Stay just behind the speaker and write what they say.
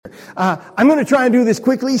I'm going to try and do this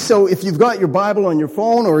quickly, so if you've got your Bible on your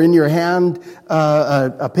phone or in your hand,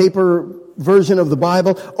 a paper version of the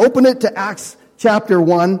Bible, open it to Acts chapter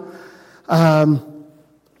 1.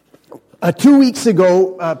 2 weeks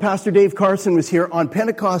ago, Pastor Dave Carson was here on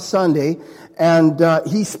Pentecost Sunday, and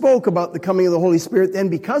he spoke about the coming of the Holy Spirit. Then,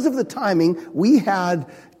 because of the timing, we had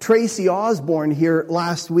Tracy Osborne here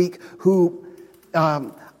last week, who,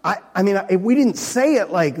 we didn't say it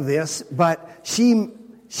like this, but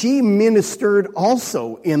she ministered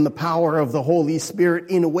also in the power of the Holy Spirit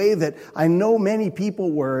in a way that I know many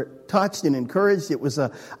people were touched and encouraged. It was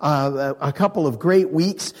a couple of great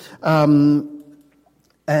weeks. And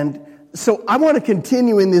so I want to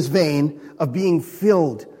continue in this vein of being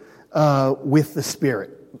filled with the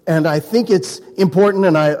Spirit. And I think it's important,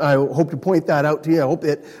 and I hope to point that out to you. I hope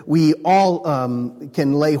that we all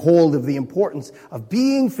can lay hold of the importance of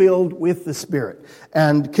being filled with the Spirit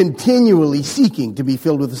and continually seeking to be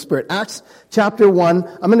filled with the Spirit. Acts chapter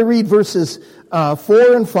 1, I'm going to read verses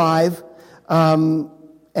 4 and 5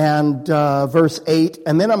 and verse 8,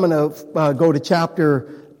 and then I'm going to go to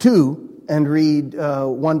chapter 2 and read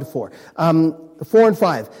 1 to 4. 4 and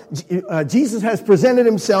 5. Jesus has presented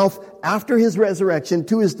himself after his resurrection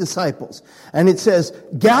to his disciples. And it says,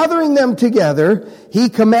 gathering them together, he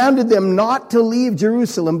commanded them not to leave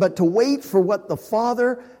Jerusalem, but to wait for what the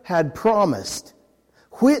Father had promised,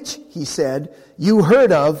 which, he said, you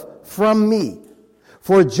heard of from me.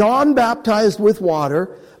 For John baptized with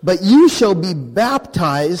water, but you shall be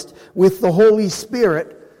baptized with the Holy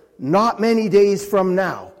Spirit not many days from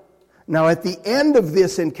now. Now, at the end of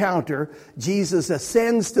this encounter, Jesus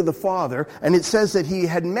ascends to the Father, and it says that he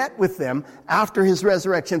had met with them after his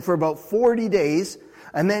resurrection for about 40 days,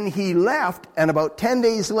 and then he left, and about 10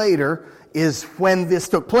 days later is when this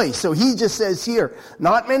took place. So he just says here,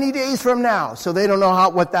 not many days from now. So they don't know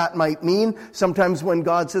what that might mean. Sometimes when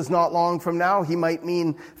God says not long from now, he might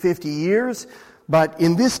mean 50 years. But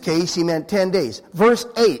in this case, he meant 10 days. Verse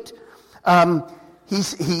 8.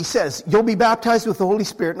 He says, you'll be baptized with the Holy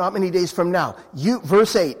Spirit not many days from now.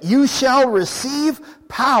 Verse 8, you shall receive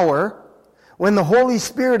power when the Holy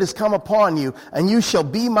Spirit has come upon you, and you shall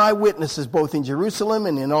be my witnesses both in Jerusalem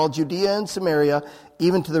and in all Judea and Samaria,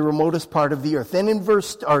 even to the remotest part of the earth. Then in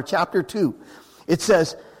chapter 2, it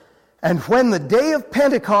says, and when the day of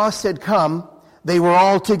Pentecost had come, they were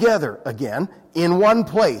all together again in one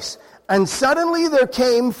place. And suddenly there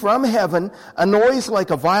came from heaven a noise like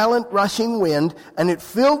a violent rushing wind, and it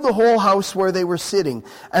filled the whole house where they were sitting.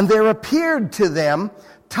 And there appeared to them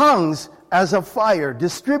tongues as of fire,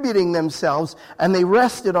 distributing themselves, and they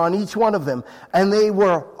rested on each one of them. And they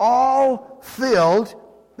were all filled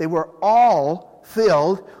with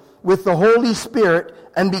the Holy Spirit,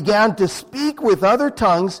 and began to speak with other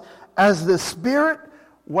tongues as the Spirit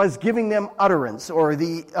was giving them utterance, or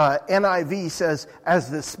the NIV says, as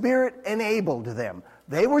the Spirit enabled them.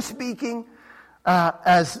 They were speaking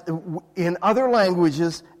as in other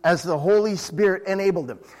languages as the Holy Spirit enabled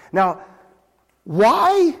them. Now,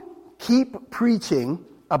 why keep preaching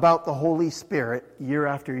about the Holy Spirit year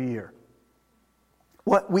after year?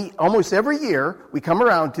 Almost every year, we come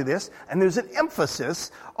around to this, and there's an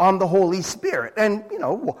emphasis on the Holy Spirit. And,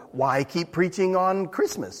 why keep preaching on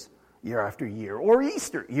Christmas year after year, or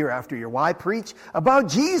Easter year after year? Why preach about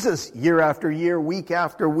Jesus year after year, week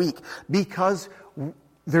after week? Because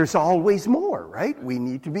there's always more, right? We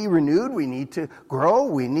need to be renewed, we need to grow,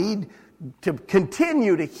 we need to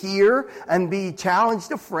continue to hear and be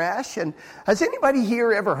challenged afresh. And has anybody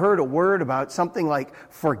here ever heard a word about something like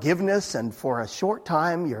forgiveness, and for a short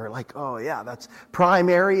time you're like, oh yeah, that's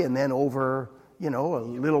primary, and then over a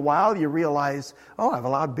little while you realize, oh, I've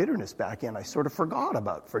allowed bitterness back in. I sort of forgot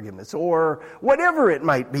about forgiveness, or whatever it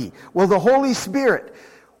might be. Well, the Holy Spirit,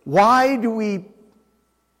 why do we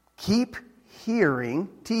keep hearing,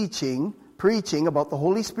 teaching, preaching about the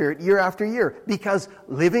Holy Spirit year after year? Because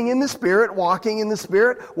living in the Spirit, walking in the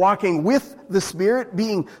Spirit, walking with the Spirit,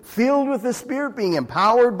 being filled with the Spirit, being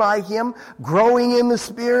empowered by Him, growing in the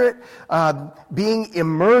Spirit, being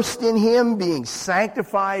immersed in Him, being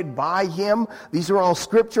sanctified by Him. These are all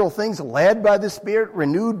scriptural things, led by the Spirit,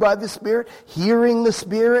 renewed by the Spirit, hearing the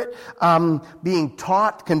Spirit, being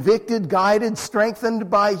taught, convicted, guided, strengthened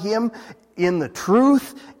by Him in the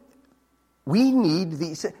truth. We need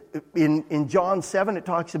these. In John 7, it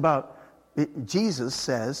talks about, Jesus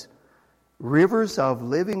says, rivers of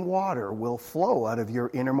living water will flow out of your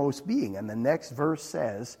innermost being. And the next verse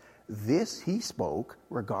says, this he spoke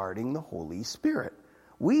regarding the Holy Spirit.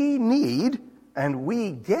 We need, and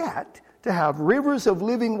we get, to have rivers of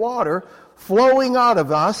living water flowing out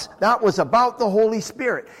of us. That was about the Holy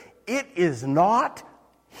Spirit. He is not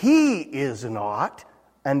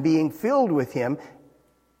and being filled with him,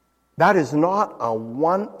 that is not a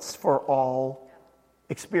once-for-all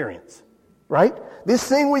experience, right? This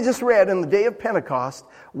thing we just read in the day of Pentecost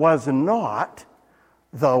was not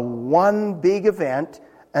the one big event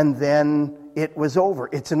and then it was over.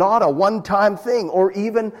 It's not a one-time thing or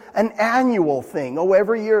even an annual thing. Oh,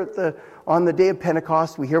 every year on the day of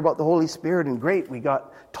Pentecost we hear about the Holy Spirit, and great, we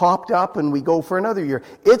got topped up and we go for another year.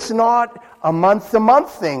 It's not a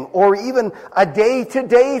month-to-month thing or even a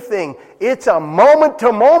day-to-day thing. It's a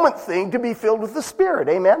moment-to-moment thing to be filled with the Spirit.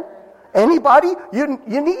 Amen? Anybody? You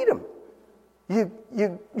need him.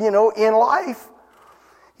 You know, in life,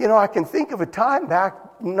 you know, I can think of a time back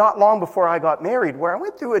not long before I got married where I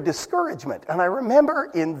went through a discouragement. And I remember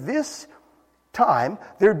in this time,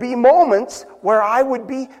 there'd be moments where I would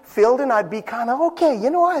be filled and I'd be kind of, okay, you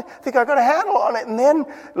know, I think I got a handle on it. And then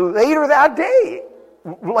later that day,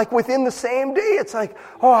 like within the same day, it's like,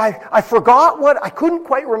 oh, I forgot I couldn't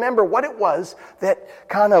quite remember what it was that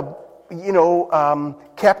kind of, you know,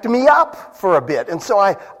 kept me up for a bit. And so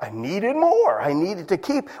I needed more. I needed to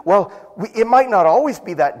keep. Well, it might not always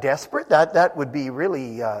be that desperate. That would be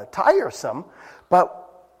really tiresome. But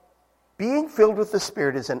being filled with the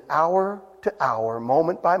Spirit is an hour to hour,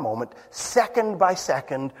 moment by moment, second by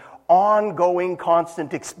second, ongoing,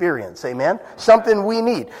 constant experience. Amen? Something we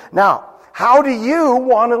need. Now, how do you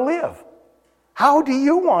want to live? How do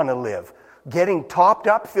you want to live? Getting topped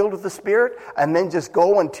up, filled with the Spirit, and then just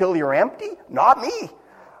go until you're empty? Not me.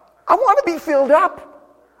 I want to be filled up.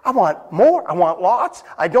 I want more. I want lots.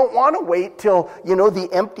 I don't want to wait till, you know,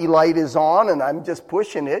 the empty light is on and I'm just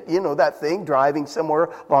pushing it. You know, that thing, driving somewhere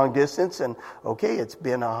long distance and, okay, it's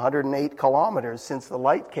been 108 kilometers since the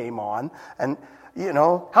light came on. And, you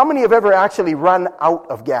know, how many have ever actually run out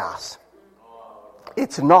of gas?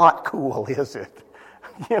 It's not cool, is it?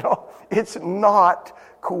 You know, it's not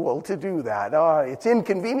cool to do that. It's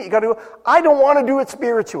inconvenient. You got to. I don't want to do it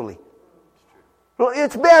spiritually. Well,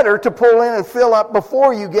 it's better to pull in and fill up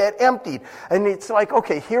before you get emptied. And it's like,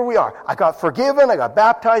 okay, here we are. I got forgiven. I got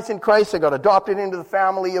baptized in Christ. I got adopted into the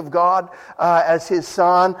family of God as his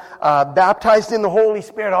son. Baptized in the Holy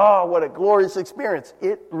Spirit. Oh, what a glorious experience.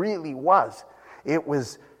 It really was. It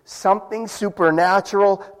was something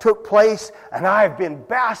supernatural took place, and I've been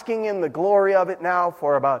basking in the glory of it now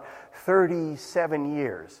for about 37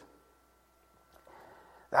 years.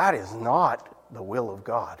 That is not the will of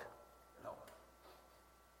God.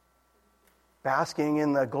 Basking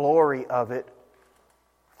in the glory of it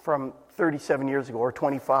from 37 years ago, or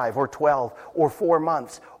 25, or 12, or 4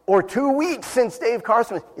 months, or 2 weeks since Dave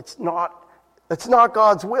Carson. It's not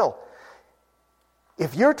God's will.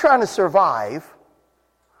 If you're trying to survive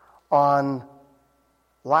on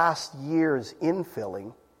last year's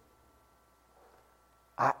infilling,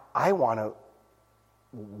 I want to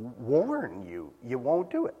warn you, you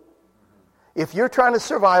won't do it. If you're trying to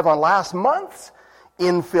survive on last month's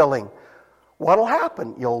infilling, what'll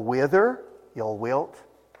happen? You'll wither, you'll wilt,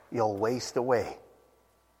 you'll waste away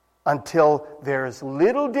until there's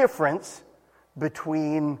little difference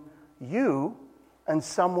between you and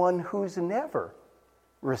someone who's never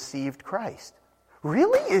received Christ.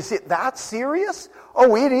 Really? Is it that serious?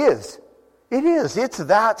 Oh, it is. It is. It's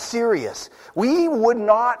that serious. We would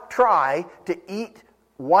not try to eat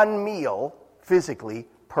one meal physically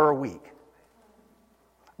per week.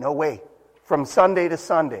 No way. From Sunday to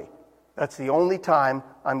Sunday. That's the only time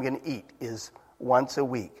I'm going to eat is once a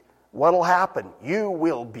week. What'll happen? You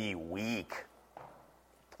will be weak.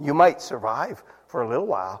 You might survive for a little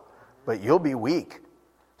while, but you'll be weak.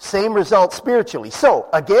 Same result spiritually. So,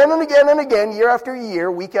 again and again and again, year after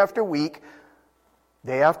year, week after week,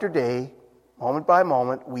 day after day, moment by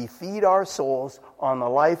moment, we feed our souls on the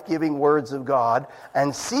life-giving words of God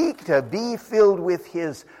and seek to be filled with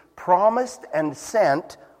his promised and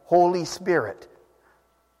sent Holy Spirit,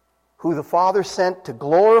 who the Father sent to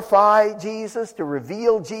glorify Jesus, to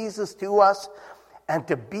reveal Jesus to us, and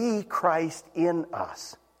to be Christ in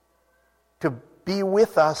us, to be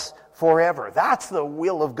with us forever. That's the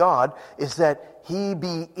will of God, is that he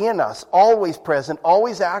be in us, always present,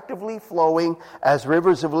 always actively flowing as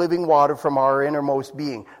rivers of living water from our innermost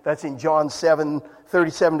being. That's in John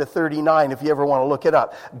 7:37-39, if you ever want to look it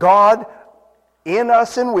up. God in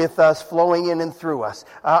us and with us, flowing in and through us.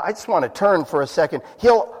 I just want to turn for a second.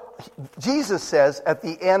 Jesus says at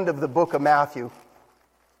the end of the book of Matthew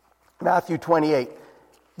 28,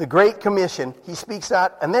 the Great Commission, he speaks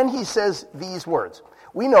that, and then he says these words.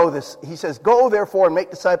 We know this. He says, "Go therefore and make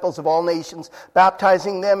disciples of all nations,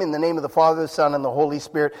 baptizing them in the name of the Father, the Son, and the Holy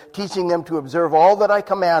Spirit, teaching them to observe all that I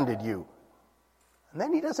commanded you." And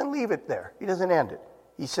then he doesn't leave it there. He doesn't end it.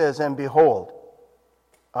 He says, "And behold,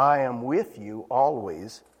 I am with you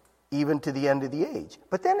always, even to the end of the age.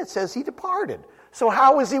 But then it says he departed. So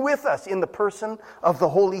how is he with us? In the person of the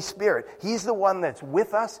Holy Spirit. He's the one that's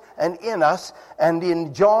with us and in us. And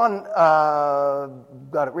in John,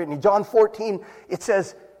 got it written, in John 14, it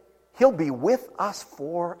says he'll be with us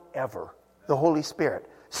forever, the Holy Spirit.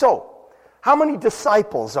 So, how many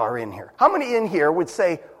disciples are in here? How many in here would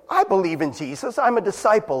say, I believe in Jesus, I'm a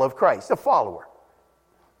disciple of Christ, a follower?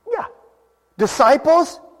 Yeah.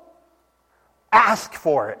 Disciples, ask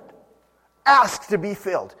for it. Ask to be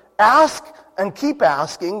filled. Ask and keep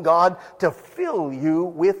asking God to fill you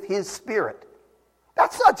with His Spirit.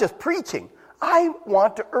 That's not just preaching. I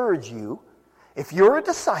want to urge you, if you're a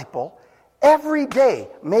disciple, every day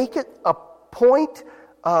make it a point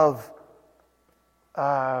of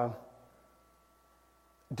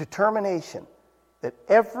determination that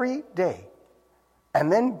every day,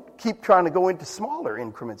 and then keep trying to go into smaller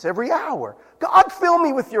increments every hour. God, fill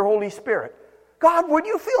me with your Holy Spirit. God, would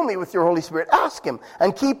you fill me with your Holy Spirit? Ask Him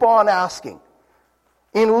and keep on asking.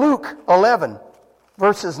 In Luke 11,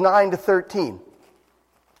 verses 9 to 13,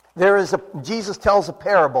 Jesus tells a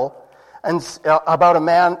parable about a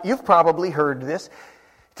man. You've probably heard this.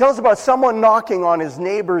 He tells about someone knocking on his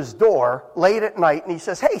neighbor's door late at night, and he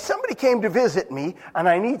says, hey, somebody came to visit me, and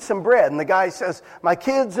I need some bread. And the guy says, my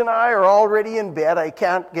kids and I are already in bed. I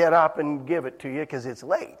can't get up and give it to you because it's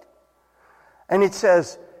late. And it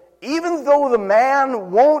says, even though the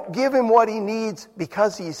man won't give him what he needs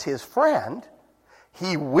because he's his friend,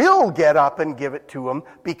 he will get up and give it to him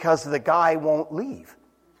because the guy won't leave.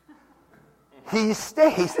 He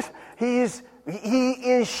stays. He is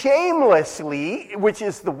shamelessly, which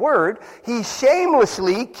is the word, he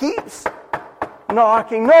shamelessly keeps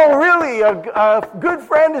knocking. No, really, a good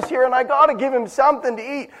friend is here and I got to give him something to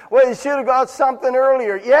eat. Well, you should have got something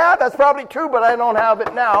earlier. Yeah, that's probably true, but I don't have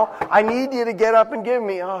it now. I need you to get up and give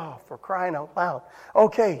me. Oh, for crying out loud.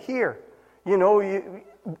 Okay, here.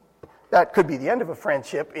 That could be the end of a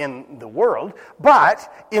friendship in the world.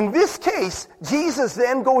 But in this case, Jesus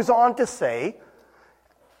then goes on to say,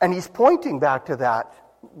 and he's pointing back to that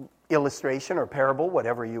illustration or parable,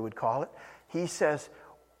 whatever you would call it. He says,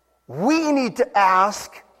 we need to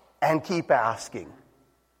ask and keep asking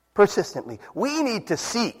persistently. We need to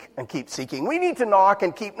seek and keep seeking. We need to knock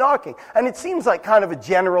and keep knocking. And it seems like kind of a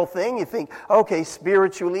general thing. You think, okay,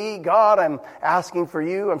 spiritually, God, I'm asking for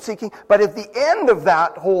you, I'm seeking. But at the end of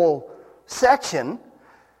that whole section,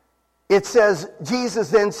 it says, Jesus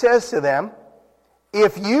then says to them,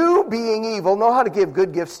 if you, being evil, know how to give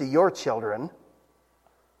good gifts to your children,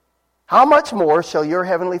 how much more shall your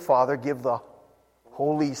heavenly Father give the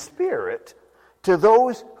Holy Spirit to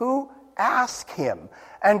those who ask Him?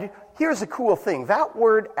 And here's a cool thing. That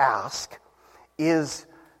word ask is,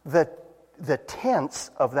 the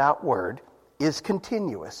tense of that word is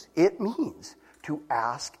continuous. It means to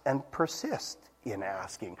ask and persist in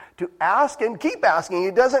asking. To ask and keep asking.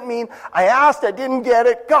 It doesn't mean, I asked, I didn't get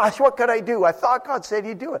it. Gosh, what could I do? I thought God said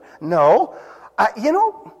He'd do it. No.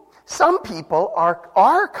 Some people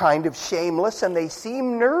are kind of shameless and they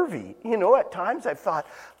seem nervy. At times I've thought,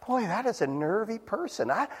 boy, that is a nervy person.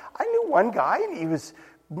 I knew one guy, and he was,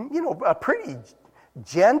 a pretty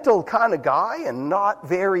gentle kind of guy and not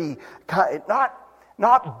very,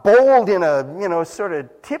 not bold in a, sort of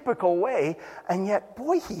typical way. And yet,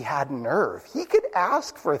 boy, he had nerve. He could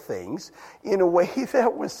ask for things in a way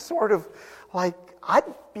that was sort of like, I'd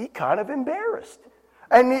be kind of embarrassed.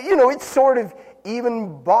 And, it sort of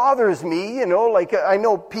even bothers me, like I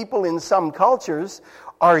know people in some cultures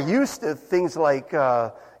are used to things like,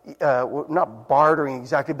 not bartering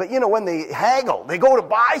exactly, but, when they haggle, they go to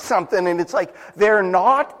buy something and it's like they're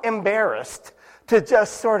not embarrassed to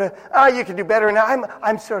just sort of, you can do better. And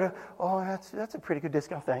I'm sort of, that's a pretty good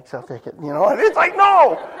discount. Thanks, I'll take it. And it's like,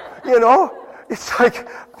 no, it's like,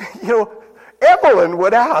 Evelyn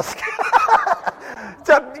would ask.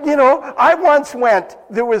 I once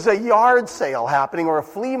there was a yard sale happening or a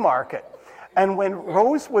flea market. And when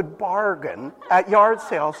Rose would bargain at yard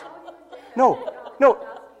sales, no,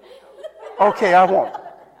 okay, I won't.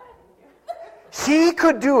 She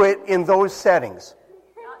could do it in those settings.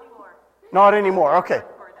 Not anymore, okay.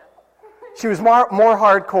 She was more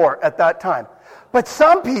hardcore at that time. But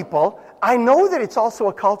some people, I know that it's also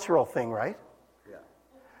a cultural thing, right? Yeah.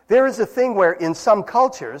 There is a thing where in some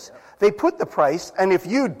cultures, they put the price, and if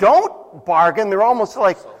you don't bargain, they're almost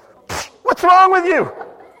like, what's wrong with you?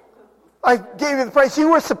 I gave you the price.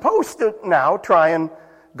 You were supposed to now try and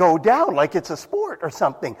go down like it's a sport or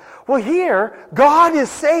something. Well, here, God is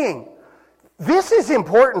saying, this is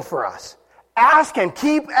important for us. Ask and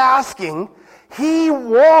keep asking. He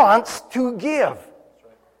wants to give.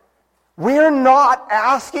 We're not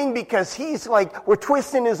asking because he's like, we're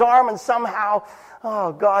twisting his arm and somehow,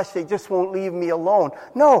 oh gosh, they just won't leave me alone.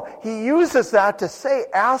 No, he uses that to say,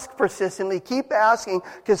 ask persistently, keep asking,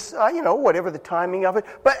 because, whatever the timing of it,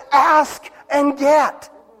 but ask and get.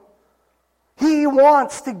 He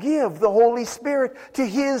wants to give the Holy Spirit to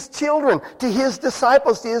his children, to his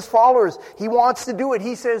disciples, to his followers. He wants to do it.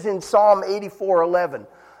 He says in Psalm 84:11,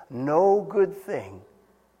 no good thing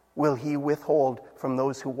will he withhold from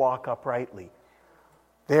those who walk uprightly.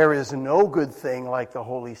 There is no good thing like the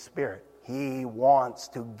Holy Spirit. He wants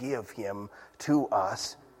to give him to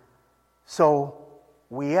us. So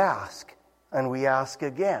we ask, and we ask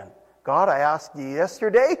again. God, I asked you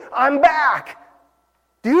yesterday, I'm back.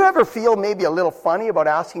 Do you ever feel maybe a little funny about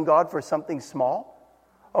asking God for something small?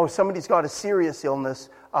 Oh, somebody's got a serious illness,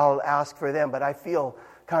 I'll ask for them, but I feel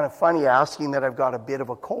kind of funny asking that I've got a bit of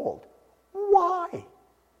a cold. Why?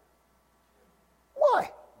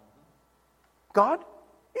 Why? God,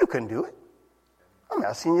 you can do it. I'm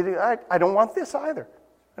asking you to, I don't want this either.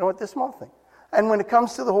 I don't want this small thing. And when it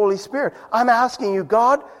comes to the Holy Spirit, I'm asking you,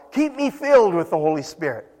 God, keep me filled with the Holy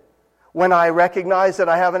Spirit. When I recognize that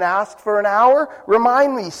I haven't asked for an hour,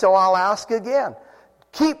 remind me so I'll ask again.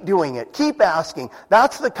 Keep doing it. Keep asking.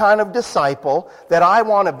 That's the kind of disciple that I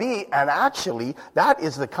want to be. And actually, that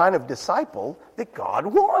is the kind of disciple that God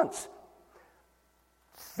wants.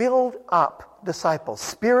 Filled up disciples,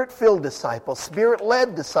 Spirit-filled disciples,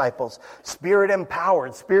 Spirit-led disciples,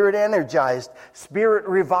 Spirit-empowered, Spirit-energized,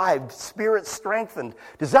 Spirit-revived, Spirit-strengthened.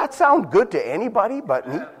 Does that sound good to anybody but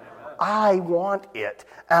me? I want it,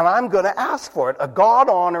 and I'm going to ask for it. A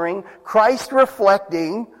God-honoring,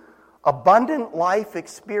 Christ-reflecting, abundant life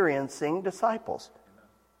experiencing disciples.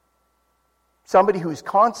 Somebody who's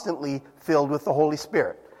constantly filled with the Holy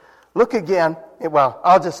Spirit. Look again. Well,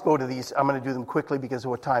 I'll just go to these. I'm going to do them quickly because of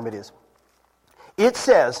what time it is. It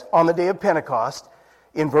says on the day of Pentecost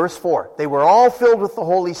in verse 4, they were all filled with the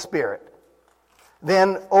Holy Spirit.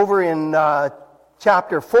 Then over in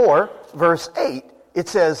chapter 4, verse 8, it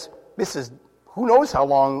says, this is, who knows how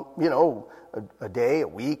long, a day, a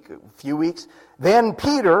week, a few weeks. Then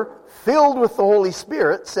Peter, filled with the Holy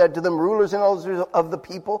Spirit, said to them, rulers and elders of the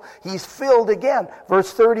people, he's filled again.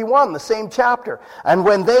 Verse 31, the same chapter. And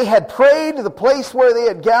when they had prayed, the place where they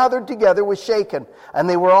had gathered together was shaken, and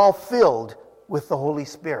they were all filled with the Holy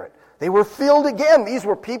Spirit. They were filled again. These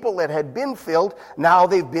were people that had been filled. Now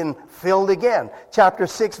they've been filled again. Chapter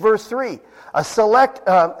 6, verse 3. Select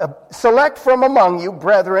from among you,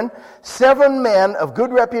 brethren, 7 men of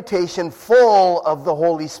good reputation, full of the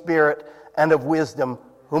Holy Spirit and of wisdom,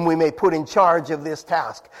 whom we may put in charge of this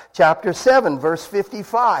task. Chapter 7, verse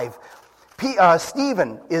 55.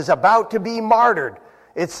 Stephen is about to be martyred.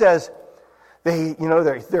 It says,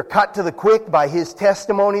 they're cut to the quick by his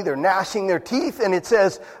testimony. They're gnashing their teeth. And it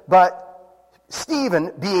says, but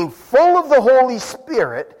Stephen, being full of the Holy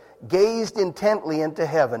Spirit, gazed intently into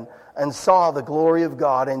heaven and saw the glory of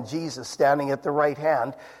God and Jesus standing at the right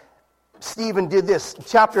hand. Stephen did this.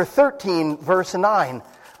 Chapter 13, verse 9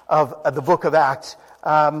 of the book of Acts.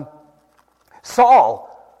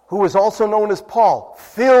 Saul, who was also known as Paul,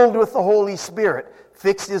 filled with the Holy Spirit,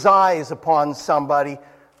 fixed his eyes upon somebody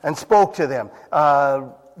and spoke to them.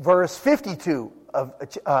 Verse 52 of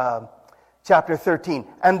chapter 13.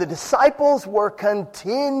 And the disciples were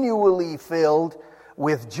continually filled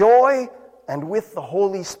with joy and with the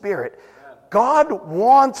Holy Spirit. God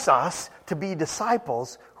wants us to be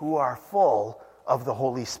disciples who are full of the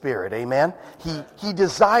Holy Spirit. Amen? He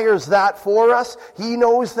desires that for us. He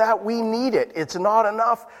knows that we need it. It's not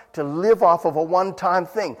enough to live off of a one-time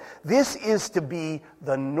thing. This is to be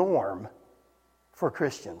the norm for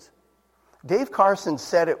Christians. Dave Carson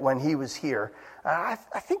said it when he was here. I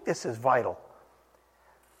think this is vital.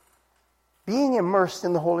 Being immersed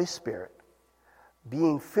in the Holy Spirit,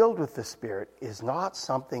 being filled with the Spirit, is not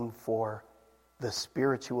something for the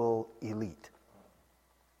spiritual elite.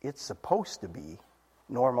 It's supposed to be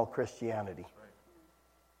normal Christianity.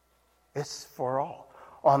 It's for all.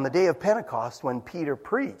 On the day of Pentecost, when Peter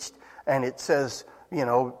preached, and it says, in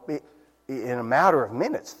a matter of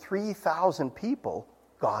minutes, 3,000 people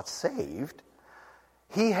got saved.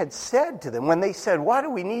 He had said to them, when they said, what do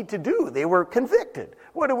we need to do? They were convicted.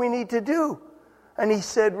 What do we need to do? And he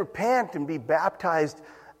said, repent and be baptized,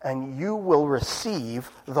 and you will receive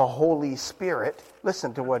the Holy Spirit.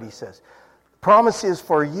 Listen to what he says. Promise is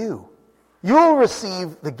for you. You'll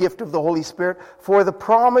receive the gift of the Holy Spirit, for the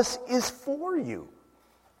promise is for you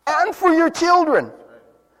and for your children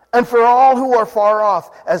and for all who are far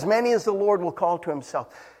off, as many as the Lord will call to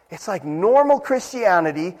himself. It's like normal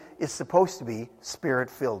Christianity is supposed to be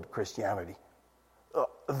Spirit-filled Christianity.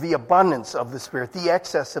 the abundance of the Spirit, the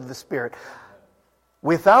excess of the Spirit.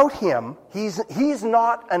 Without him, he's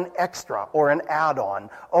not an extra or an add-on.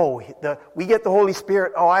 We get the Holy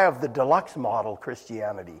Spirit. I have the deluxe model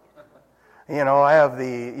Christianity. I have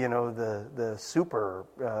the super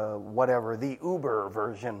whatever, the Uber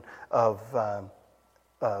version of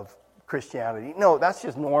Christianity. No, that's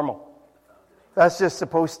just normal. That's just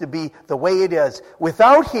supposed to be the way it is.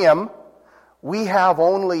 Without him, we have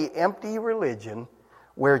only empty religion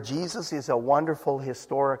where Jesus is a wonderful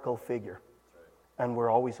historical figure. And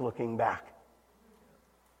we're always looking back.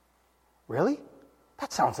 Really?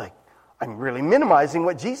 That sounds like I'm really minimizing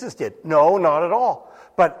what Jesus did. No, not at all.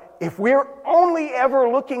 But if we're only ever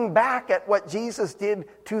looking back at what Jesus did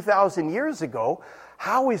 2,000 years ago,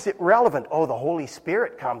 how is it relevant? The Holy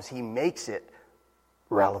Spirit comes. He makes it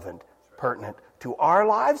relevant, pertinent to our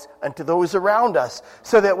lives and to those around us.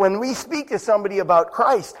 So that when we speak to somebody about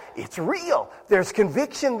Christ, it's real. There's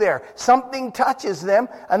conviction there. Something touches them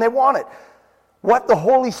and they want it. What the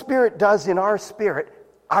Holy Spirit does in our spirit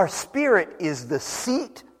is the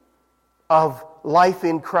seat of life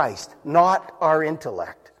in Christ, not our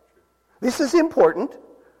intellect. This is important,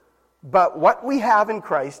 but what we have in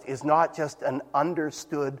Christ is not just an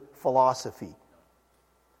understood philosophy.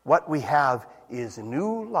 What we have is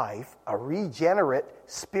new life, a regenerate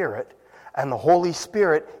spirit, and the Holy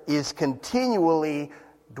Spirit is continually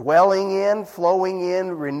dwelling in, flowing in,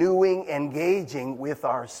 renewing, engaging with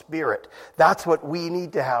our spirit. That's what we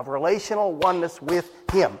need to have, relational oneness with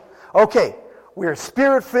him. Okay, we're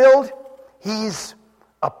spirit-filled. He's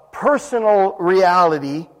a personal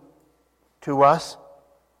reality to us,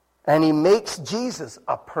 and he makes Jesus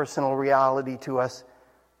a personal reality to us.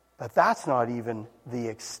 But that's not even the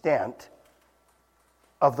extent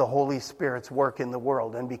of the Holy Spirit's work in the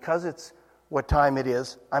world. And because it's what time it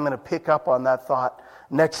is, I'm going to pick up on that thought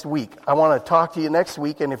next week. I want to talk to you next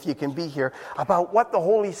week, and if you can be here, about what the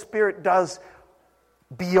Holy Spirit does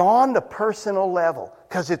beyond a personal level.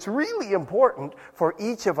 Because it's really important for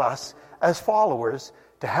each of us as followers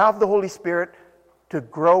to have the Holy Spirit, to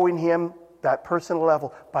grow in him, that personal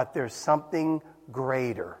level. But there's something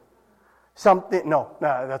greater. No,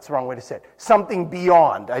 that's the wrong way to say it. Something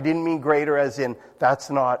beyond. I didn't mean greater as in that's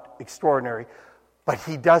not extraordinary. But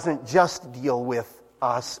he doesn't just deal with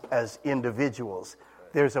us as individuals.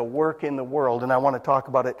 There's a work in the world, and I want to talk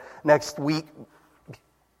about it next week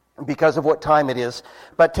because of what time it is.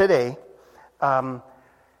 But today,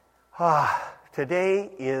 today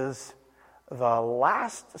is the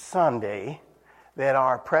last Sunday that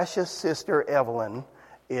our precious sister Evelyn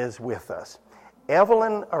is with us.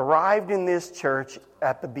 Evelyn arrived in this church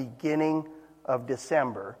at the beginning of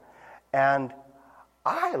December, and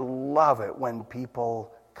I love it when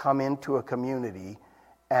people come into a community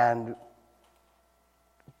and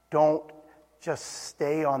don't just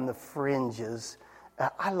stay on the fringes.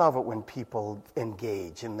 I love it when people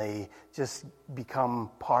engage and they just become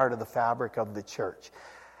part of the fabric of the church.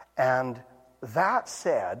 And that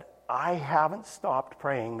said, I haven't stopped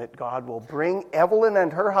praying that God will bring Evelyn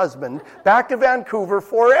and her husband back to Vancouver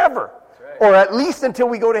forever, or at least until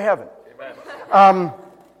we go to heaven. Amen.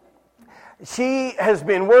 She has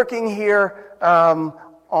been working here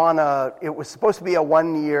it was supposed to be a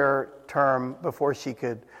 1-year term before she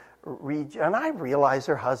could reach, and I realize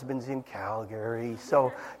her husband's in Calgary,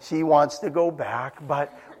 so she wants to go back,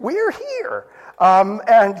 but we're here.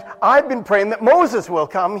 And I've been praying that Moses will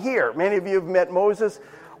come here. Many of you have met Moses.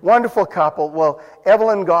 Wonderful couple. Well,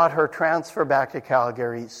 Evelyn got her transfer back to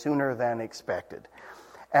Calgary sooner than expected.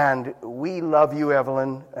 And we love you,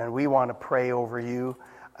 Evelyn, and we want to pray over you.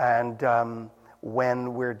 And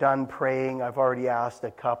when we're done praying, I've already asked a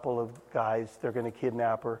couple of guys, they're going to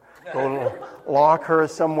kidnap her, go lock her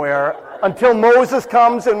somewhere until Moses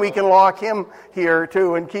comes and we can lock him here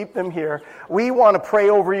too and keep them here. We want to pray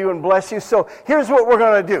over you and bless you. So here's what we're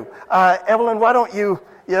going to do. Evelyn, why don't you,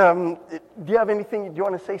 do you have anything, do you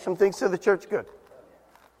want to say some things to the church? Good.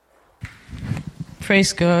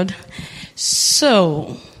 Praise God.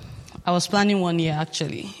 So, I was planning 1 year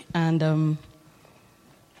actually, and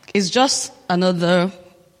it's just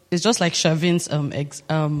like Shavin's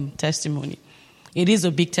testimony. It is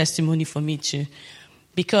a big testimony for me too,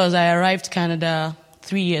 because I arrived Canada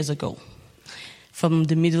 3 years ago from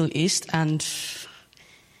the Middle East, and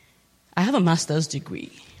I have a master's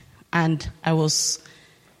degree, and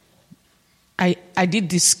I did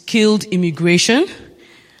this skilled immigration,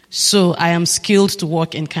 so I am skilled to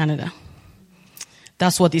work in Canada.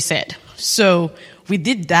 That's what he said. So we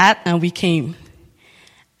did that and we came.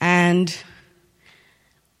 And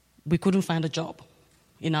we couldn't find a job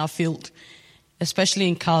in our field, especially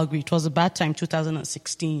in Calgary. It was a bad time,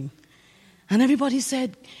 2016. And everybody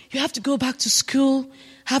said, you have to go back to school,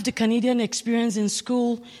 have the Canadian experience in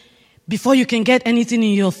school before you can get anything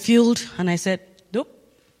in your field. And I said, nope.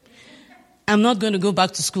 I'm not going to go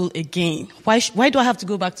back to school again. Why do I have to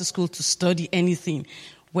go back to school to study anything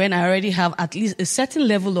when I already have at least a certain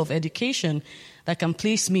level of education that can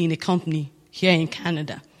place me in a company here in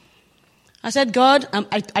Canada? I said, God,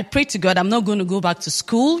 I prayed to God, I'm not going to go back to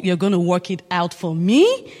school. You're going to work it out for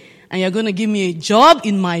me, and you're going to give me a job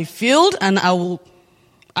in my field, and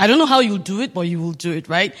I don't know how you'll do it, but you will do it,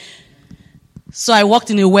 right? So I worked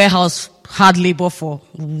in a warehouse, hard labor for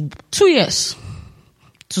 2 years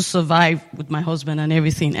to survive with my husband and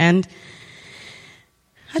everything. And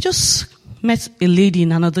I just met a lady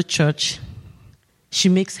in another church. She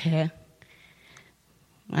makes hair.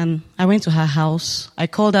 And I went to her house. I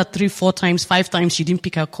called her 3, 4 times, 5 times. She didn't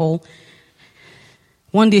pick her call.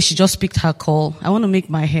 One day she just picked her call. I want to make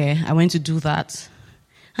my hair. I went to do that.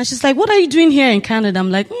 And she's like, what are you doing here in Canada? I'm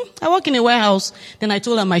like, I work in a warehouse. Then I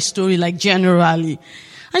told her my story, like generally.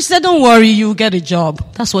 And she said, don't worry, you'll get a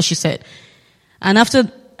job. That's what she said. And after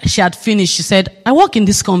she had finished, she said, I work in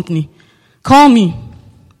this company. Call me.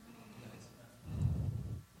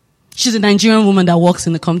 She's a Nigerian woman that works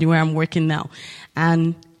in the company where I'm working now.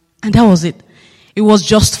 And that was it. It was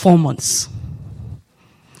just 4 months.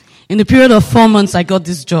 In the period of 4 months, I got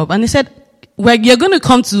this job. And they said, well, you're going to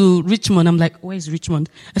come to Richmond. I'm like, where is Richmond?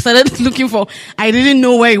 I started looking I didn't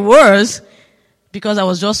know where it was because I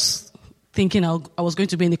was just thinking I was going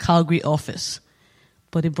to be in the Calgary office.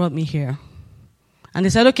 But they brought me here. And they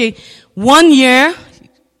said, okay, 1 year,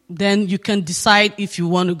 then you can decide if you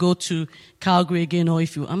want to go to Calgary again or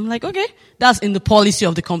I'm like, okay, that's in the policy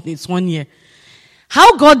of the company. It's 1 year.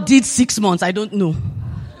 How God did 6 months, I don't know.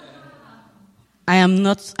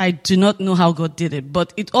 I do not know how God did it,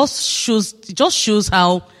 but it just shows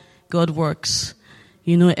how God works.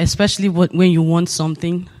 Especially when you want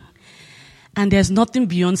something. And there's nothing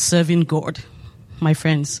beyond serving God, my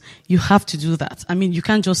friends. You have to do that. I mean, you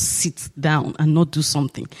can't just sit down and not do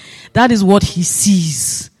something. That is what He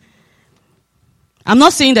sees. I'm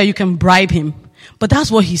not saying that you can bribe Him, but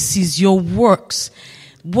that's what He sees, your works.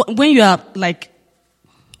 When you are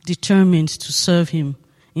determined to serve Him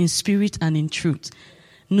in spirit and in truth,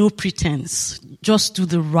 no pretense, just do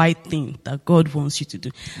the right thing that God wants you to do.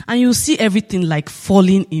 And you'll see everything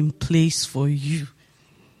falling in place for you.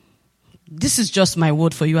 This is just my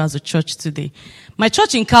word for you as a church today. My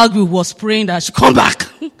church in Calgary was praying that I should come back,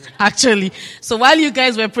 actually. So while you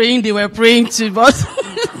guys were praying, they were praying too. But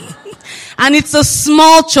and it's a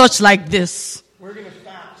small church like this. We're going to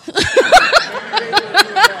fast.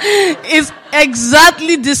 It's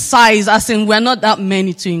exactly this size, as in we're not that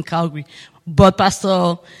many too in Calgary. But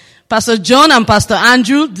Pastor John and Pastor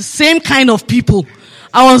Andrew, the same kind of people.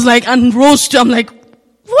 I was like, and Rose too, I'm like,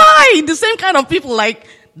 why? The same kind of people like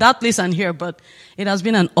that place and here. But it has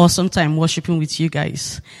been an awesome time worshiping with you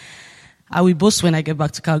guys. I will boast when I get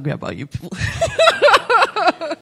back to Calgary about you people.